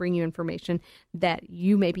bring you information that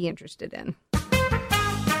you may be interested in.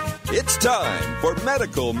 It's time for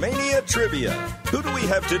Medical Mania Trivia. Who do we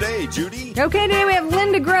have today, Judy? Okay, today we have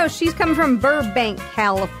Linda Gross. She's coming from Burbank,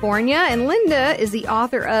 California. And Linda is the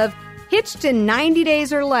author of Hitched in 90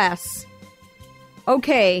 Days or Less.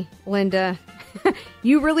 Okay, Linda,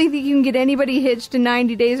 you really think you can get anybody hitched in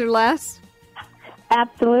 90 days or less?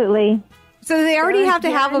 Absolutely. So they already have to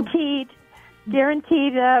have a...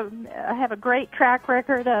 Guaranteed. I have a great track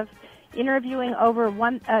record of interviewing over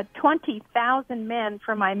 20,000 men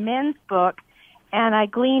for my men's book, and I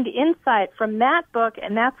gleaned insight from that book,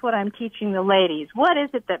 and that's what I'm teaching the ladies. What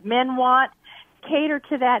is it that men want? Cater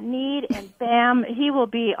to that need, and bam, he will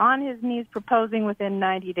be on his knees proposing within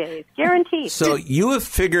 90 days. Guaranteed. So you have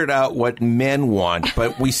figured out what men want,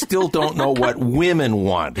 but we still don't know what women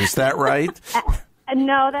want. Is that right?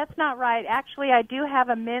 No, that's not right. Actually, I do have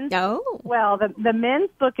a men's book. Well, the men's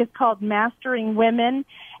book is called Mastering Women,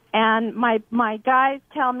 and my guys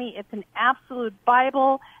tell me it's an absolute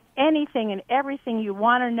Bible. Anything and everything you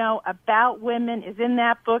want to know about women is in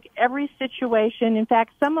that book, every situation. In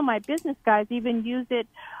fact, some of my business guys even use it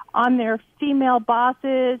on their female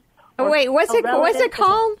bosses. Oh, wait, what's it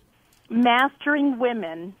called? Mastering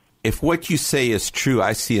Women. If what you say is true,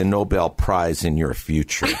 I see a Nobel Prize in your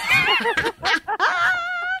future.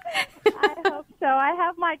 I hope so. I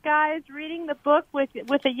have my guys reading the book with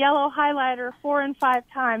a yellow highlighter 4 and 5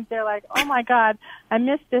 times. They're like, "Oh my God, I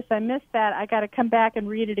missed this, I missed that. I got to come back and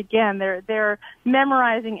read it again." They're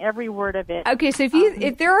memorizing every word of it. Okay, so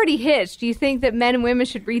if they're already hitched, do you think that men and women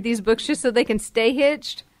should read these books just so they can stay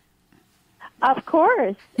hitched? Of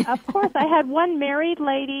course. I had one married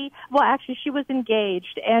lady, well, actually, she was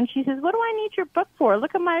engaged, and she says, "What do I need your book for?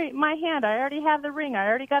 Look at my hand. I already have the ring. I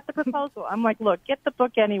already got the proposal." I'm like, "Look, get the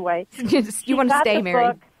book anyway." You want to stay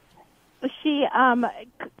married. She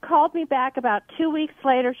called me back about 2 weeks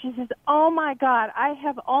later. She says, "Oh, my God, I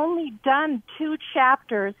have only done 2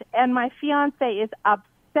 chapters, and my fiancé is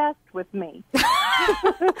obsessed with me."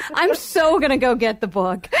 I'm so going to go get the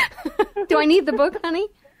book. Do I need the book, honey?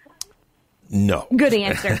 No. Good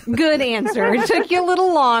answer. Good answer. It took you a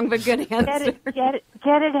little long, but good answer. Get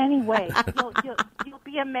it anyway. You'll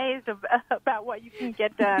be amazed about what you can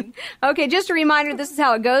get done. Okay, just a reminder, this is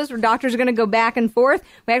how it goes. Where doctors are going to go back and forth.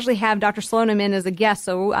 We actually have Dr. Slonim in as a guest,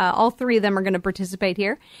 so all 3 of them are going to participate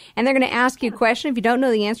here. And they're going to ask you a question. If you don't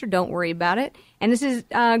know the answer, don't worry about it. And this is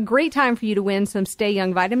a great time for you to win some Stay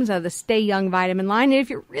Young vitamins out of the Stay Young vitamin line. And if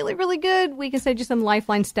you're really, really good, we can send you some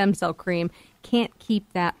Lifeline stem cell cream. Can't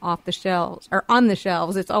keep that off the shelves or on the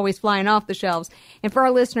shelves. It's always flying off the shelves. And for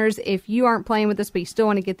our listeners, if you aren't playing with us but you still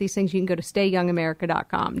want to get these things, you can go to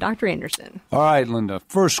StayYoungAmerica.com. Dr. Anderson. All right, Linda.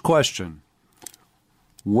 First question.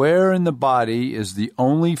 Where in the body is the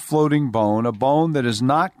only floating bone, a bone that is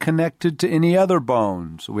not connected to any other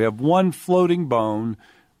bone? So we have one floating bone.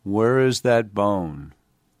 Where is that bone?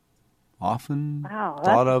 Often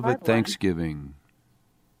thought of at Thanksgiving.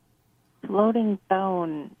 Floating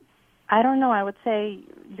bone. I don't know. I would say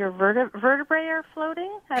your vertebrae are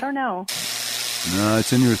floating. I don't know. No,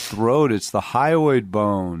 it's in your throat. It's the hyoid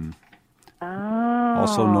bone. Oh.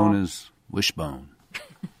 Also known as wishbone.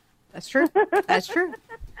 That's true. That's true.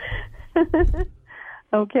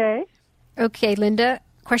 Okay. Okay, Linda.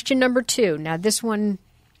 Question number 2. Now, this one,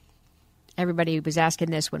 everybody was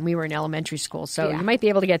asking this when we were in elementary school, so you might be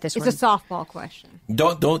able to get this one. It's a softball question.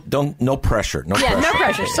 Don't, no pressure. No pressure. No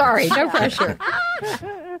pressure. Sorry, no pressure.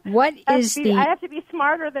 What is the... I have to be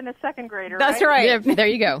smarter than a second grader, That's right. Yeah, there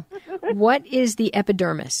you go. What is the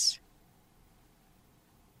epidermis?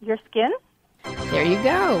 Your skin? There you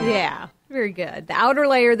go. Yeah, very good. The outer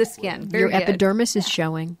layer of the skin. Very Your good. epidermis is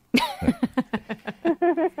showing.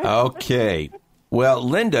 Okay. Well,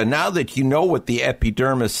 Linda, now that you know what the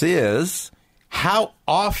epidermis is, how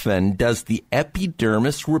often does the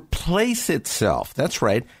epidermis replace itself? That's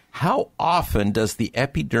right. How often does the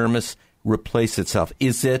epidermis replace itself?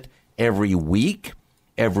 Is it every week,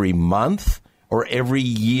 every month, or every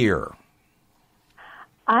year?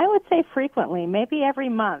 I would say frequently, maybe every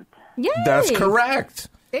month. Yay! That's correct.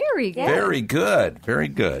 Very good. Very good. Very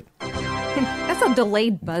good. That's a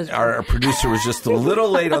delayed buzzer. Our producer was just a little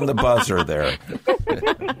late on the buzzer there.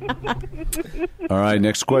 All right,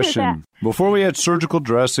 next question. Before we had surgical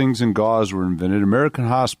dressings and gauze were invented, American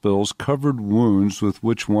hospitals covered wounds with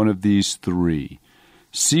which one of these 3?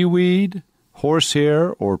 Seaweed,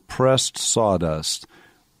 horsehair, or pressed sawdust?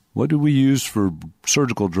 What do we use for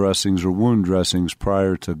surgical dressings or wound dressings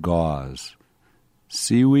prior to gauze?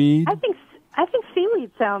 Seaweed? I think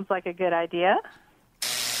seaweed sounds like a good idea.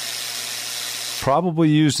 Probably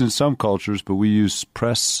used in some cultures, but we use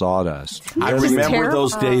pressed sawdust. I remember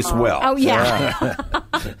those days well. Oh, yeah.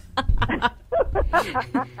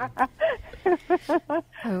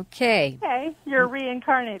 Okay. Okay, you're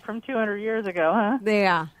reincarnate from 200 years ago, huh?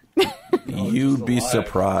 Yeah. You'd be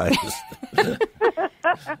surprised.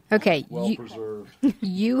 Okay. Well preserved.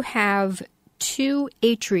 You have 2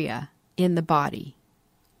 atria in the body.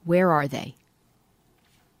 Where are they?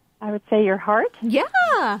 I would say your heart.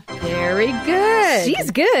 Yeah. Very good.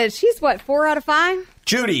 She's good. She's what, 4 out of 5?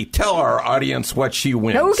 Judy, tell our audience what she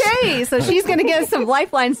wins. Okay, so she's going to get some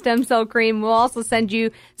Lifeline stem cell cream. We'll also send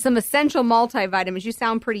you some essential multivitamins. You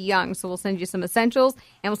sound pretty young, so we'll send you some essentials,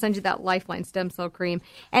 and we'll send you that Lifeline stem cell cream.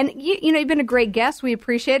 And you know, you've been a great guest. We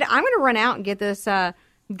appreciate it. I'm going to run out and get this.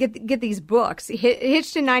 Get these books.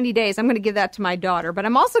 Hitched in 90 Days. I'm going to give that to my daughter, but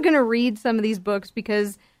I'm also going to read some of these books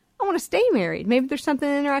because I want to stay married. Maybe there's something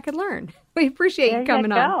in there I could learn. We appreciate you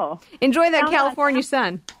coming on. Enjoy that California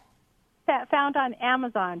sun. Found on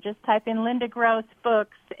Amazon. Just type in Linda Gross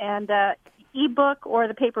books and ebook or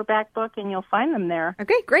the paperback book, and you'll find them there.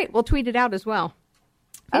 Okay, great. We'll tweet it out as well.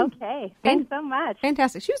 Okay, thanks so much.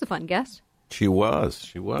 Fantastic. She was a fun guest. She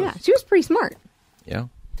was. Yeah, she was pretty smart. Yeah.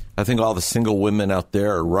 I think all the single women out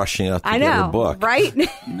there are rushing out to get her book. Right?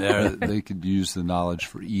 They could use the knowledge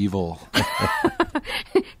for evil.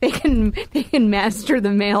 They can master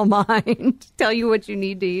the male mind. Tell you what you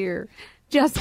need to hear. Just